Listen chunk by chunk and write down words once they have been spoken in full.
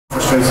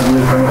frustrated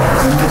with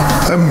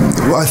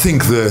Well, I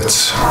think that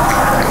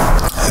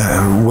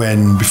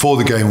when before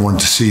the game, we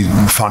wanted to see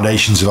the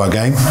foundations of our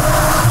game,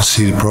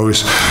 see the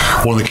progress.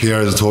 One of the key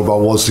areas I talked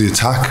about was the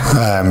attack,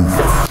 and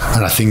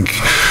I think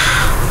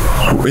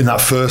in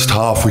that first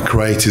half we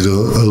created a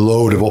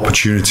load of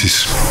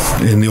opportunities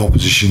in the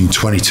opposition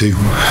 22.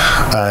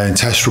 In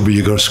Test rugby,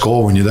 you've got to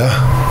score when you're there,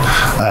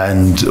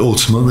 and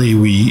ultimately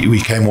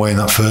we came away in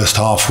that first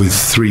half with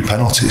 3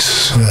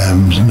 penalties,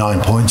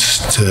 9 points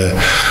to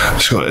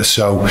Scotland.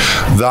 So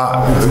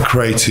that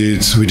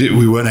created,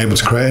 we weren't able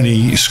to create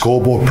any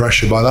scoreboard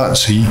pressure by that.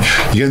 So you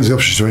get into the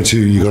opposition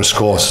 22, you've got to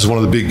score. So it's one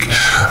of the big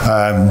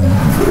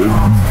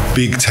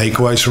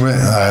takeaways from it.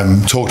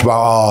 Talked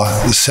about our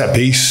set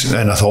piece,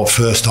 and I thought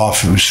first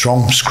half it was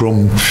strong.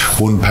 Scrum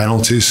won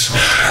penalties.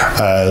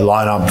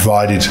 Line-out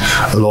provided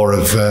a lot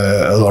of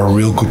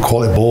real good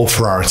quality ball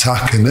for our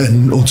attack, and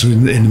then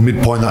ultimately in the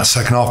midpoint of that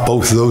second half,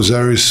 both of those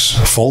areas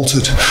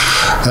faltered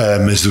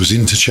as there was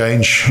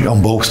interchange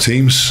on both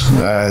teams.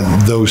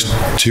 Those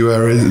two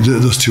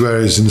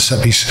areas in the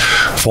set piece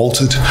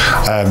faltered.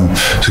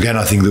 So again,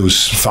 I think there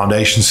was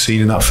foundations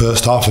seen in that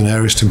first half and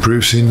areas to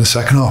improve seen in the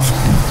second half.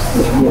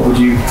 What would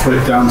you put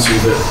it down to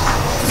that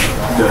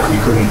you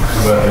couldn't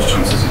convert those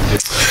chances?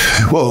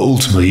 Well,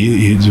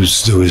 ultimately,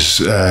 there was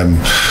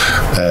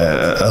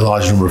a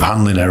large number of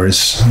handling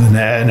errors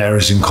and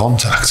errors in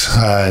contact.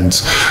 And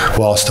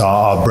whilst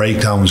our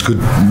breakdown was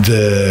good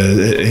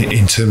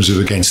in terms of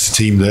against the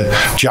team that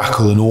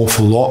jackal an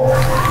awful lot,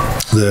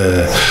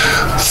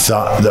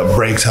 that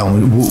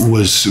breakdown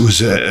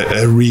was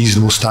a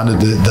reasonable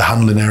standard. The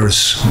handling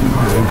errors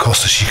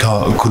cost us.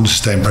 Couldn't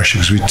sustain pressure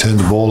because we turned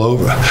the ball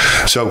over.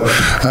 So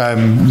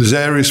there's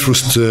areas for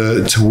us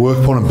to work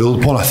upon and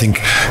build upon. I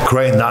think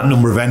creating that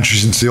number of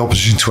entries into the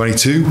opposition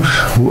 22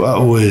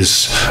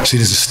 was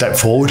seen as a step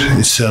forward.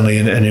 It's certainly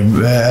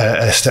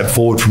a step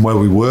forward from where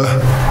we were,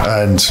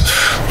 and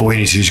what we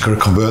need to do is got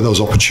to convert those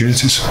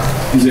opportunities.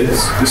 Is it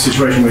a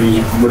situation where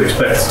you would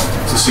expect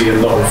to see a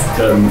lot of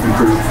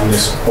improvement from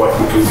this quite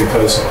quickly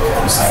because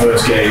it's the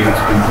first game, it's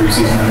been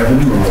pre-season and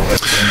everything?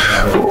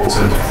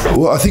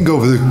 Well, I think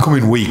over the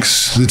coming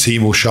weeks the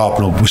team will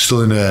sharpen up. We're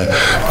still in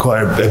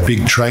quite a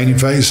big training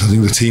phase. I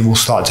think the team will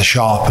start to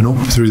sharpen up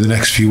through the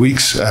next few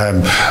weeks,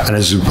 and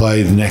as we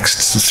play the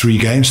next 3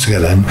 games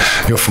together. And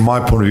from my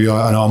point of view,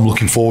 I know I'm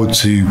looking forward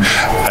to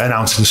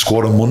announcing the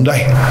squad on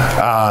Monday,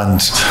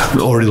 and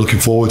already looking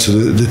forward to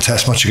the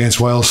test match against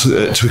Wales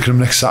at Twickenham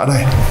next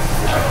Saturday.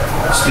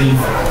 Steve,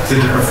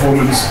 did the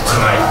performance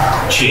tonight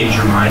change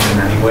your mind in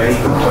any way?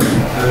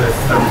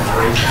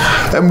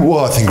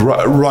 Well, I think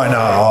right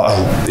now,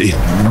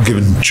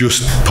 given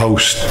just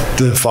post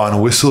the final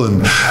whistle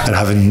and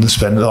having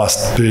spent the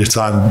last period of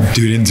time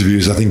doing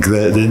interviews, I think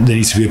there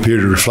needs to be a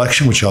period of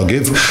reflection, which I'll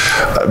give.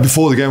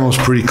 Before the game, I was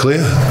pretty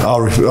clear.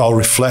 I'll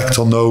reflect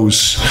on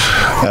those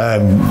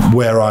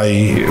where I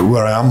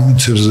am in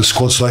terms of the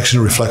squad selection,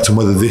 and reflect on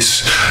whether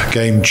this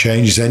game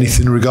changes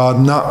anything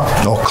regarding that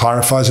or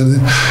clarifies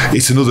anything.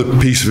 It's another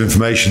piece of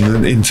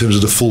information in terms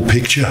of the full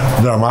picture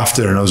that I'm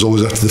after, and I was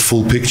always after the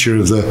full picture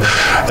of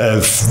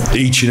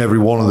each and every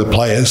one of the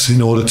players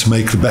in order to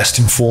make the best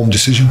informed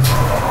decision.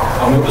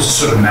 And what was the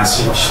sort of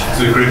message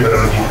to the group? I don't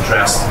know if you've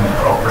addressed them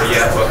properly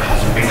yet, but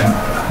has there been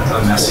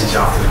a message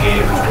after the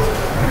game?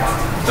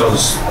 I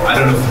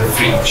don't know if the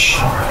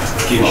feature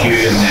gives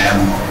you and them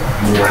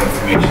more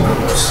information on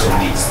what still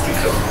needs to be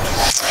done?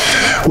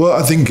 Well,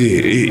 I think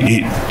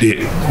the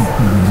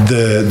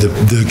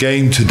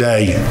game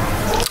today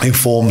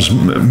informs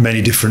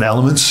many different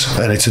elements,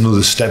 and it's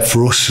another step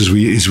for us as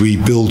we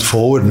build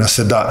forward. And I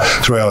said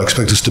that's the way I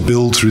expect us to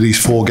build through these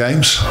 4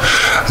 games.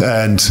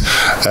 And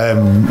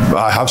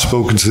I have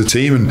spoken to the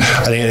team, and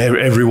I think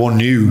everyone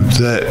knew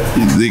that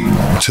the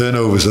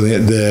turnovers. I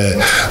think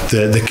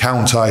the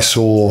count I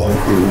saw,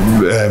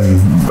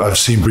 I've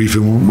seen briefly,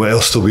 where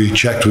it'll still be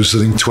checked, was I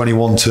think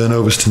 21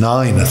 turnovers to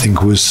 9. I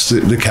think was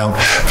the count.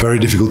 Very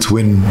difficult to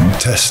win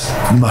test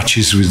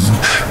matches with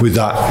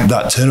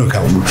that turnover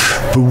count.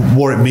 But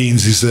what it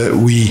means is that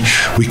we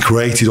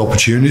created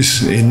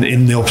opportunities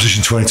in the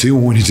opposition 22,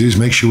 and what we need to do is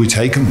make sure we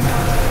take them.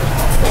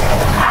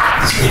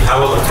 How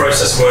will the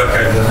process work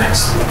over the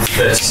next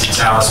 36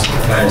 hours for the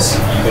players?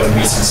 You've got a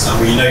meeting tonight.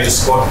 Will you know your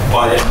squad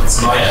by the end of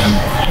tonight, and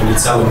will you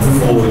tell them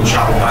before we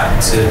travel back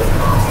to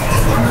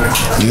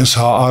London? Yes,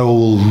 I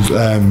will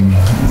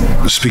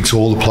speak to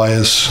all the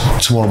players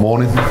tomorrow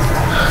morning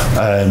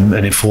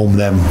and inform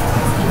them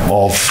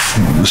of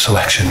the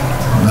selection,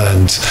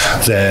 and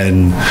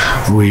then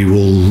we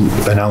will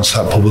announce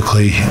that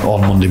publicly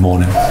on Monday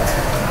morning.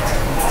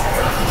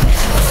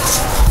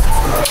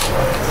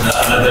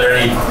 Are there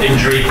any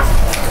injury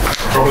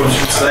problems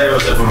today, or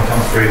has everyone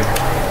come through?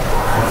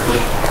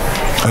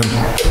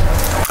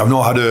 I've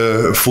not had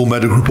a full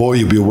medical report.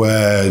 You'll be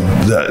aware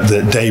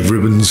that Dave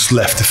Ribbons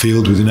left the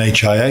field with an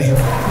HIA,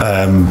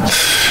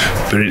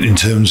 but in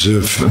terms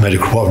of a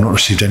medical report, I've not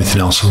received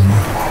anything else.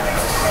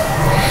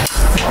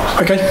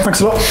 Okay, thanks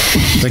a lot.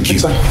 Thank you.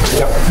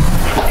 Yep.